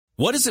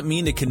What does it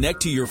mean to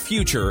connect to your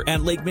future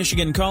at Lake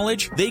Michigan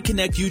College? They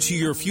connect you to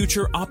your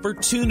future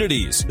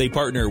opportunities. They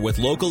partner with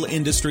local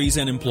industries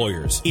and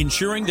employers,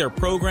 ensuring their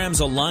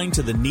programs align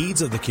to the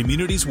needs of the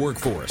community's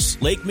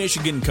workforce. Lake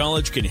Michigan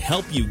College can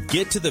help you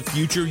get to the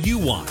future you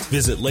want.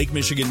 Visit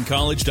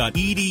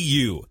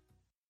lakemichigancollege.edu.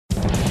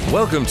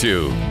 Welcome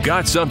to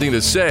Got Something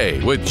to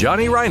Say with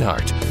Johnny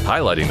Reinhardt,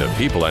 highlighting the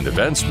people and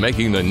events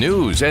making the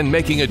news and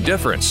making a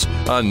difference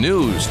on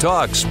News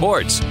Talk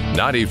Sports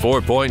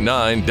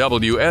 94.9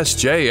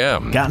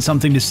 WSJM. Got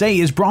Something to Say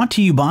is brought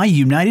to you by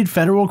United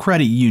Federal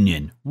Credit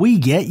Union. We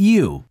get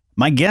you.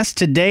 My guest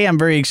today, I'm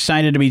very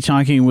excited to be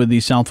talking with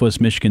the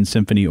Southwest Michigan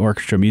Symphony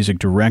Orchestra music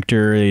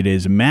director. It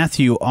is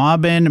Matthew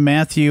Aubin.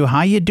 Matthew,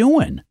 how you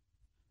doing?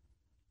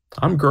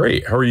 I'm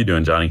great. How are you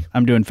doing, Johnny?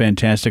 I'm doing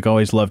fantastic.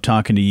 Always love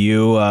talking to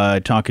you,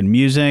 talking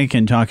music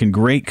and talking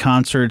great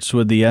concerts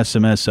with the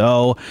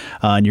SMSO.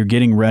 And you're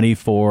getting ready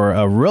for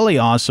a really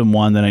awesome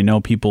one that I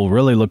know people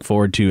really look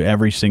forward to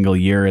every single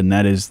year, and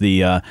that is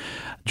the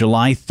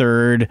July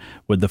 3rd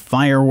with the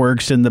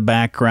fireworks in the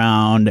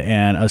background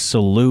and a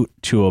salute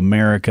to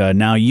America.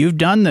 Now, you've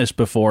done this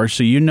before,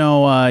 so you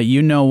know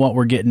what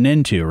we're getting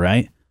into,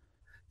 right?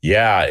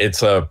 Yeah,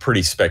 it's a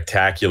pretty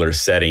spectacular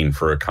setting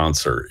for a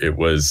concert. It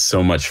was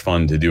so much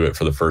fun to do it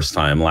for the first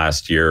time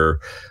last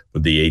year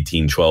with the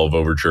 1812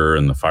 overture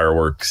and the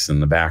fireworks in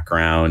the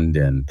background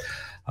and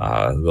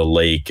the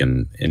lake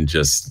and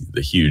just the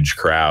huge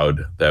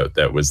crowd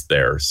that was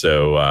there.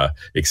 So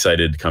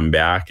excited to come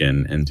back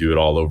and do it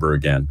all over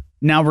again.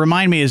 Now,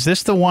 remind me, is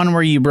this the one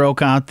where you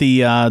broke out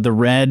the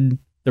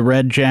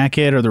red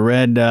jacket or the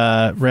red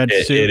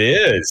suit? It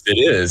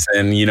is.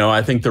 And,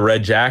 I think the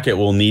red jacket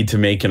will need to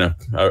make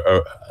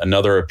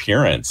another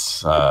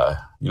appearance. I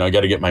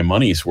got to get my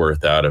money's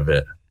worth out of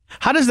it.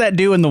 How does that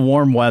do in the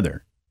warm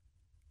weather?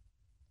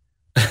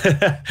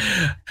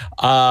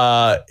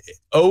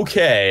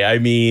 Okay. I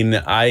mean,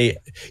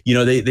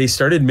 they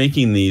started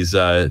making these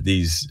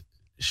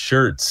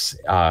shirts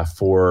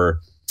for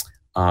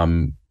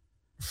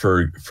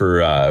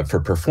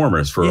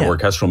performers, for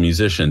orchestral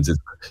musicians.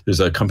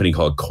 There's a company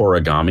called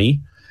Korigami,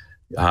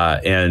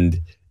 and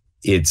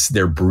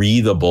they're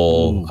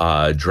breathable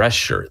dress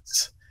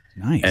shirts.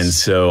 Nice. And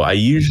so I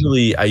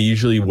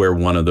usually wear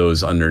one of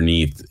those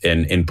underneath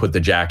and put the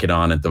jacket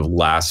on at the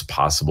last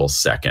possible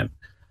second.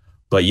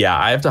 But yeah,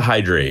 I have to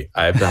hydrate.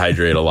 A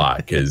lot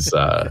because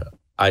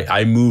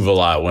I move a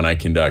lot when I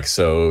conduct,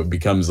 so it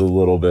becomes a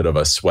little bit of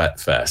a sweat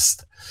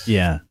fest.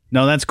 Yeah.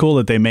 No, that's cool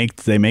that they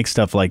make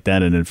stuff like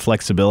that and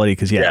flexibility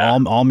because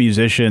all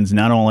musicians,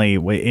 not only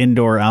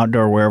indoor,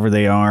 outdoor, wherever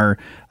they are,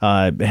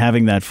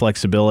 having that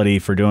flexibility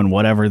for doing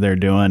whatever they're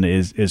doing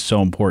is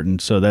so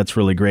important. So that's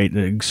really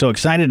great. So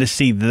excited to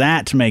see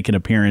that make an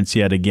appearance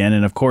yet again,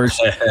 and of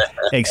course,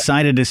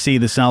 excited to see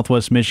the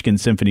Southwest Michigan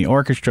Symphony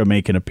Orchestra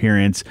make an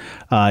appearance.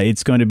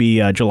 It's going to be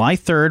July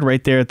 3rd,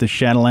 right there at the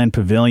Shadowland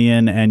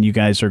Pavilion, and you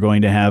guys are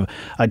going to have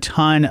a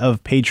ton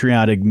of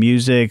patriotic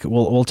music.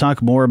 We'll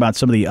talk more about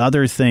some of the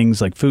other things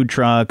like food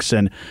trucks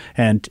and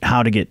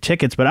how to get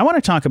tickets. But I want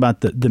to talk about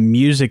the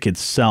music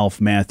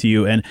itself,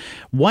 Matthew, and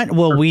what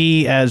will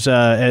we, as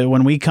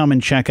when we come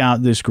and check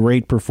out this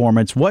great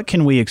performance, what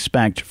can we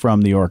expect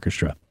from the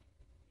orchestra?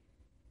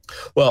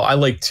 Well, I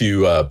like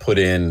to put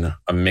in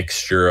a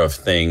mixture of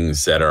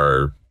things that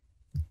are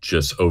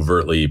just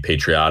overtly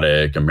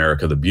patriotic,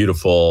 America the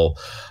Beautiful,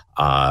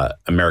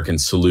 American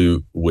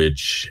Salute,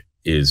 which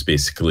is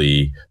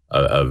basically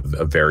a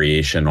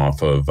variation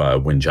off of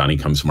When Johnny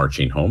Comes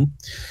Marching Home.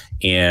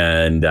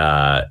 And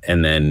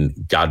then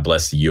God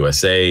Bless the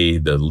USA,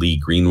 the Lee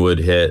Greenwood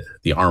hit,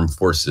 the Armed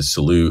Forces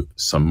Salute,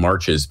 some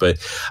marches. But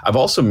I've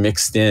also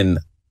mixed in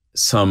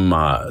some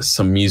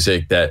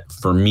music that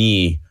for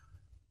me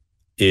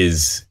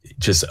is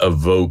just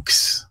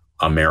evokes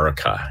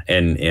America.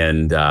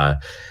 And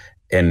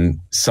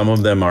some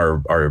of them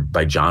are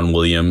by John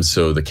Williams.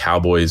 So the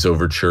Cowboys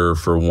Overture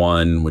for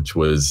one, which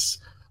was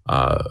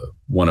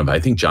one of, I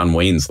think, John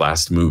Wayne's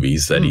last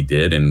movies that he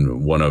did,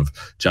 and one of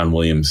John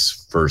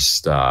Williams'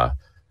 first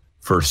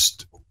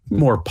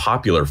more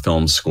popular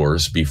film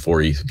scores before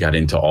he got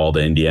into all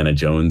the Indiana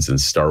Jones and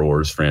Star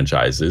Wars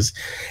franchises.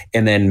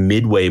 And then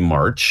Midway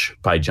March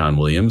by John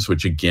Williams,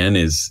 which again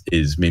is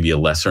maybe a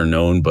lesser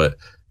known but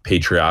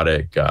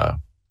patriotic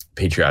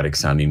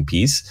sounding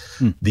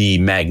piece. The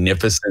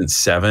Magnificent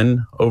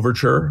Seven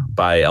Overture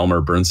by Elmer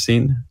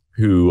Bernstein,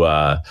 who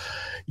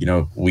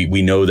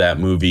we know that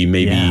movie.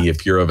 Maybe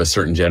if you're of a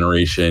certain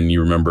generation, you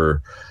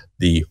remember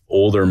the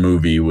older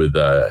movie with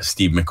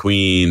Steve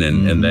McQueen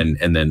and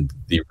then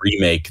the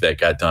remake that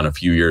got done a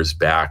few years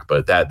back.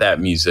 But that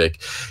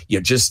music,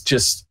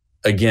 just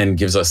again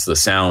gives us the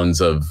sounds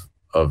of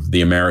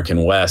the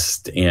American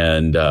West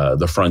and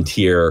the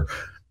frontier,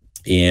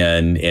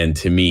 and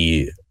to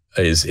me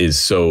is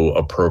so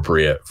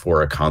appropriate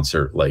for a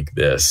concert like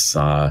this.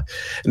 And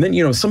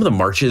then, some of the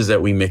marches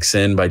that we mix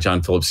in by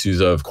John Philip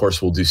Sousa, of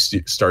course, we'll do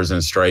Stars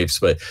and Stripes,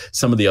 but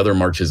some of the other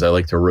marches I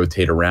like to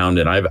rotate around.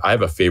 And I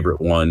have a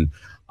favorite one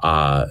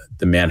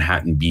the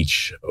Manhattan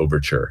Beach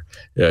Overture.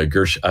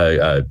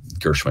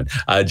 Gershwin.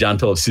 John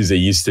Philip Sousa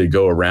used to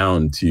go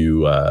around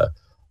to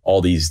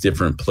all these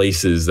different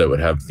places that would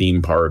have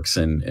theme parks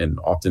and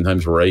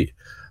oftentimes write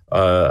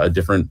a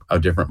different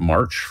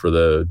march for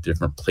the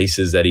different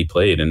places that he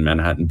played. And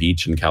Manhattan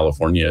Beach in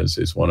California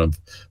is one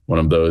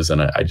of those.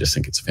 And I just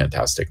think it's a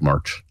fantastic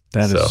march.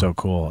 That is so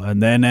cool.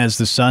 And then as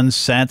the sun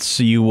sets,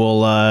 you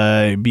will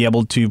be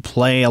able to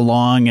play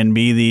along and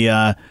be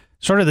the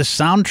sort of the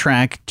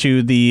soundtrack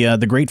to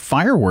the great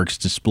fireworks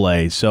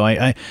display. So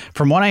I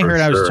from what I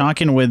heard, I was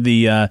talking with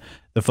the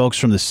folks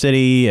from the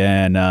city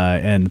and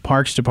the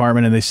parks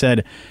department, and they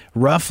said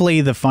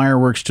roughly the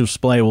fireworks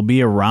display will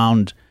be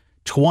around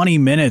 20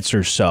 minutes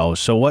or so.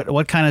 So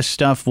what kind of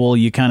stuff will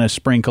you kind of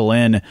sprinkle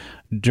in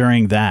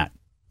during that?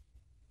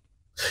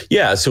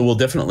 Yeah, so we'll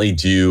definitely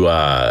do the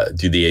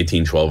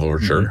 1812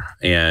 Overture,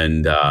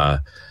 and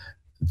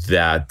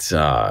that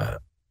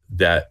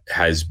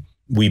has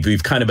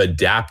we've kind of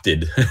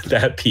adapted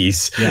that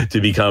piece to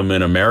become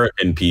an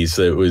American piece.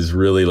 It was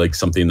really like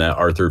something that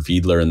Arthur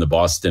Fiedler and the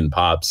Boston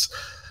Pops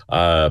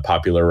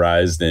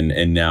popularized,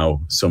 and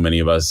now so many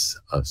of us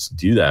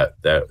do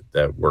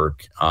that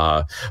work.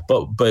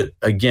 But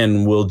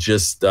again, we'll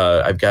just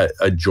I've got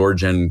a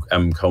George M.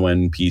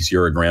 Cohen piece,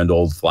 "You're a Grand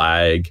Old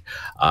Flag."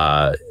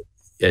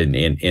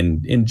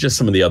 And just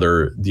some of the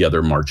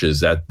other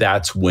marches,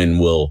 that's when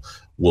we'll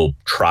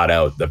trot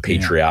out the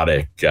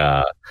patriotic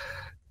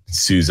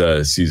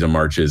Sousa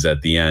marches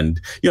at the end.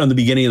 In the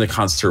beginning of the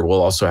concert,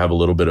 we'll also have a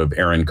little bit of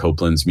Aaron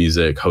Copland's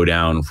music,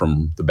 Hoedown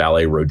from the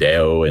ballet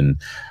Rodeo, and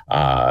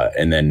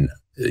then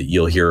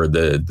you'll hear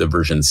the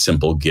version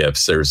Simple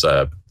Gifts. There's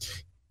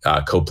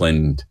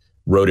Copland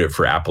wrote it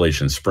for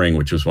Appalachian Spring,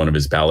 which was one of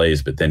his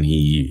ballets, but then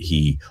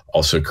he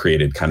also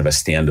created kind of a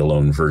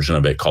standalone version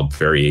of it called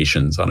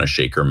Variations on a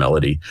Shaker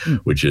Melody,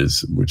 which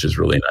is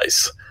really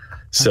nice.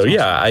 That's awesome.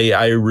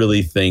 I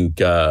really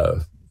think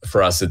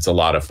for us it's a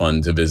lot of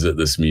fun to visit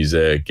this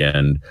music,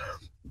 and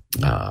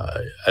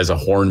as a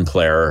horn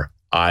player,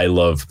 I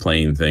love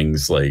playing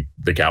things like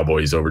the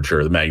Cowboys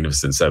Overture, the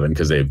Magnificent Seven,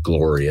 because they have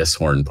glorious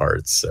horn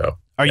parts. So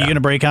are you going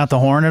to break out the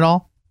horn at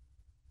all?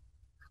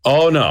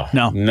 Oh, no.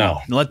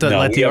 Let the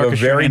we have a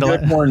very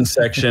good horn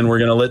section. We're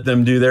going to let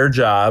them do their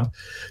job.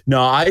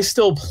 No, I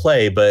still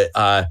play, but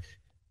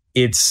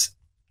it's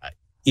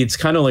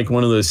kind of like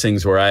one of those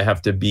things where I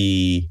have to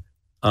be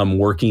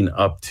working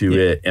up to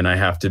it, and I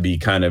have to be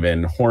kind of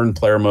in horn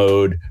player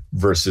mode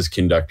versus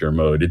conductor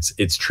mode.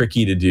 It's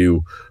tricky to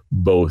do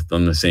both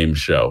on the same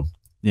show.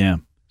 Yeah.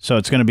 So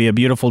it's going to be a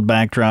beautiful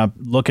backdrop.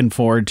 Looking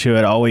forward to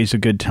it. Always a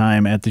good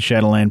time at the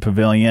Shadowland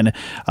Pavilion.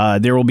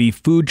 There will be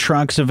food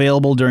trucks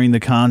available during the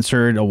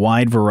concert, a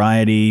wide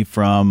variety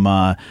from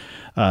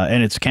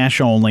and it's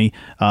cash only,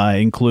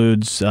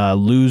 includes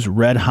Lou's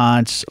Red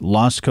Hots,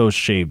 Lost Coast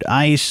Shaved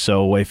Ice.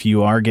 So if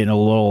you are getting a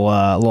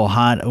little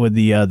hot with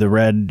the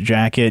red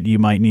jacket, you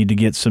might need to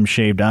get some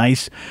shaved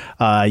ice.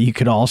 You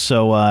could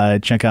also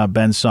check out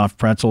Ben's Soft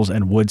Pretzels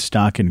and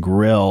Woodstock and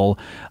Grill.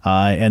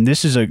 And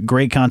this is a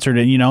great concert.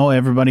 And,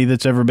 everybody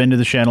that's ever been to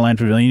the Shadowland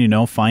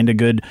Pavilion, find a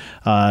good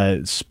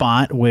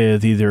spot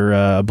with either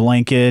a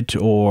blanket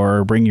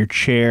or bring your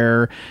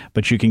chair.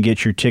 But you can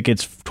get your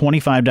tickets,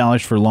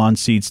 $25 for lawn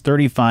seats,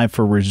 $35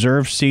 for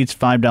reserved seats,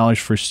 $5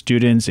 for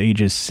students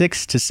ages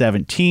 6 to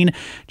 17.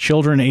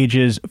 Children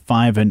ages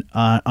 5 and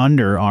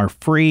under are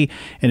free.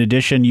 In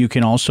addition, you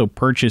can also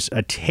purchase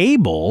a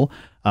table,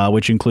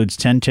 which includes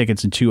 10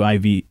 tickets and two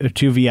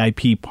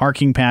VIP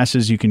parking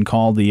passes. You can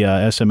call the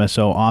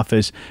SMSO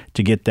office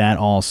to get that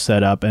all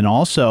set up. And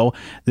also,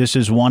 this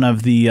is one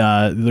of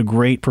the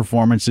great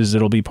performances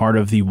that'll be part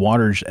of the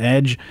Water's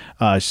Edge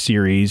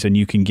series, and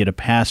you can get a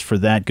pass for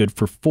that. Good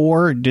for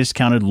 4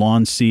 discounted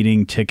lawn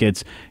seating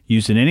tickets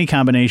used in any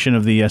combination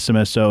of the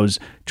SMSO's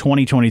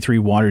 2023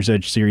 Water's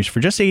Edge series for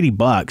just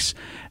 $80.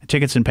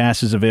 Tickets and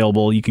passes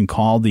available. You can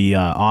call the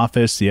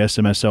office, the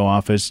SMSO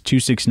office,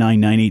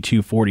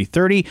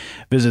 269-982-4030.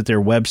 Visit their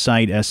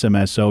website,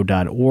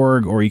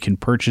 smso.org, or you can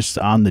purchase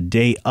on the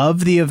day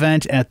of the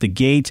event at the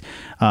gate.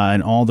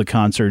 And all the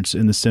concerts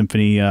in the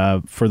symphony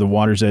for the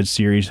Water's Edge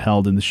series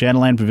held in the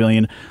Shadowland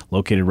Pavilion,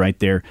 located right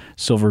there,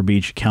 Silver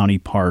Beach County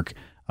Park.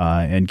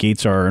 And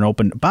gates are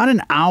open about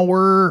an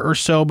hour or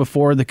so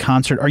before the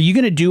concert. Are you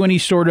going to do any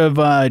sort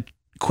of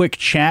quick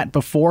chat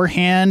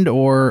beforehand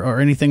or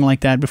anything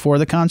like that before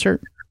the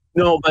concert?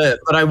 No, but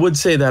I would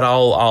say that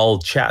I'll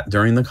chat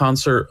during the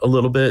concert a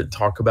little bit,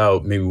 talk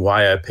about maybe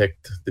why I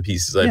picked the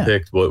pieces I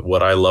picked,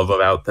 what I love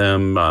about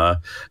them. I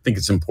think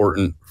it's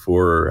important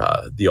for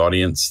the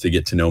audience to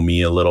get to know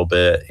me a little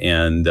bit,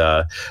 and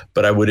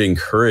but I would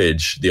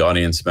encourage the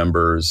audience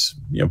members,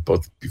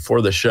 both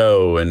before the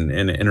show and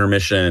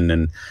intermission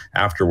and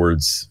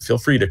afterwards, feel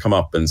free to come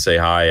up and say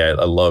hi.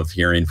 I love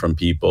hearing from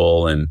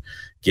people and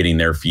getting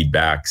their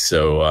feedback.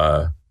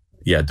 So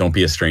don't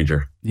be a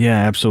stranger.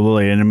 Yeah,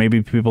 absolutely. And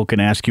maybe people can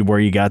ask you where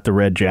you got the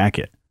red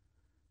jacket.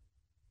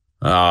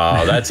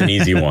 Oh, that's an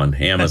easy one.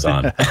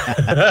 Amazon.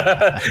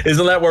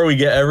 Isn't that where we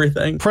get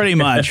everything? Pretty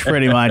much.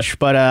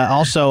 But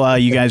also,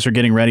 you guys are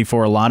getting ready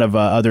for a lot of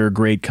other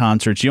great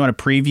concerts. You want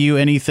to preview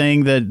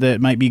anything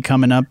that might be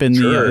coming up in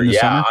the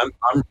summer?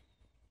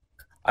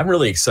 I'm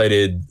really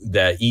excited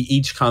that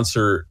each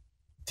concert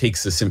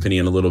takes the symphony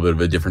in a little bit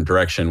of a different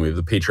direction. We have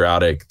the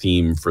patriotic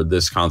theme for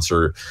this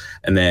concert,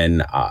 and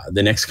then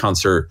the next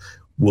concert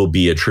will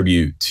be a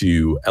tribute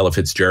to Ella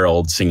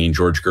Fitzgerald singing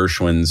George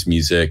Gershwin's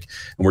music.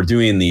 And we're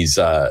doing these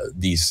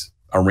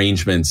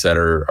arrangements that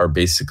are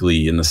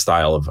basically in the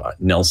style of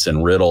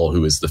Nelson Riddle,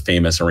 who is the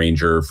famous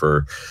arranger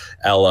for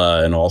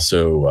Ella, and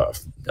also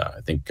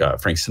I think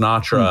Frank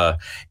Sinatra.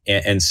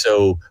 And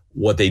so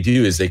what they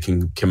do is they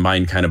can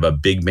combine kind of a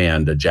big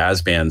band, a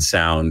jazz band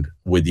sound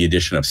with the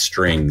addition of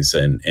strings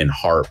and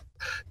harp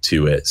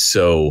to it.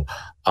 So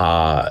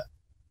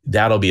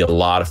that'll be a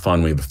lot of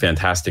fun. We have a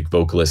fantastic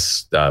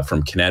vocalist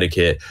from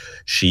Connecticut.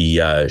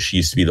 She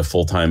used to be the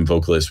full-time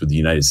vocalist with the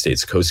United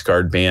States Coast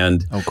Guard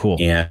Band. Oh, cool.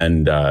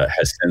 And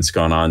has since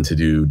gone on to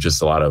do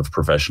just a lot of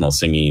professional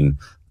singing,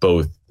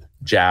 both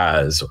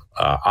jazz,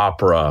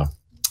 opera,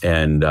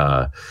 and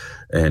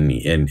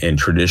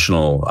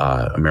traditional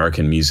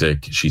American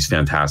music. She's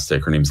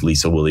fantastic. Her name's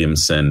Lisa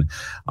Williamson.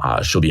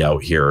 She'll be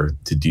out here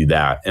to do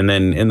that. And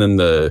then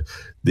the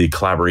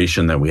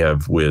collaboration that we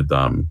have with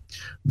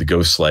the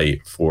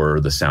Ghostlight for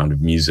The Sound of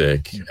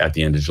Music at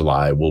the end of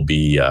July will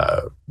be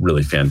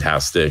really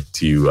fantastic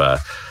to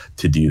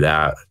do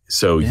that.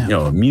 So,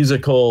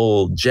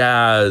 musical,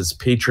 jazz,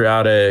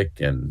 patriotic,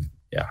 and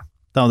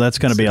Oh, that's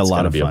going to be a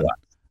lot of fun.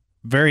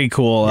 Very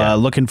cool. Yeah.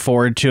 Looking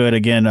forward to it.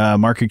 Again,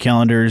 mark your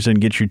calendars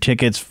and get your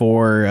tickets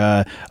for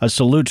A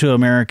Salute to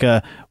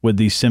America with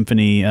the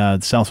Symphony,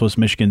 Southwest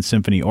Michigan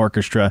Symphony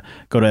Orchestra.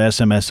 Go to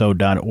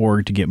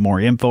smso.org to get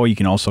more info. You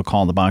can also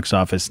call the box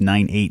office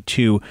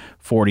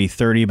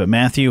 982-4030. But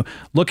Matthew,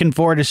 looking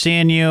forward to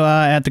seeing you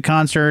at the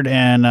concert,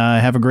 and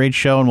have a great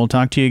show, and we'll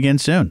talk to you again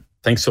soon.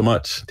 Thanks so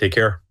much. Take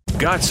care.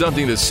 Got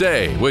Something to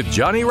Say with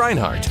Johnny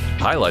Reinhardt,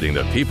 highlighting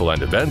the people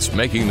and events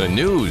making the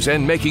news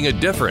and making a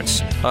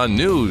difference on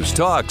News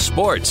Talk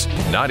Sports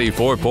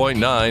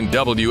 94.9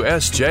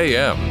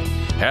 WSJM.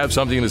 Have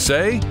something to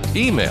say?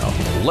 Email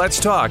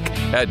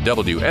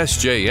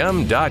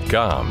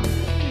letstalk@WSJM.com.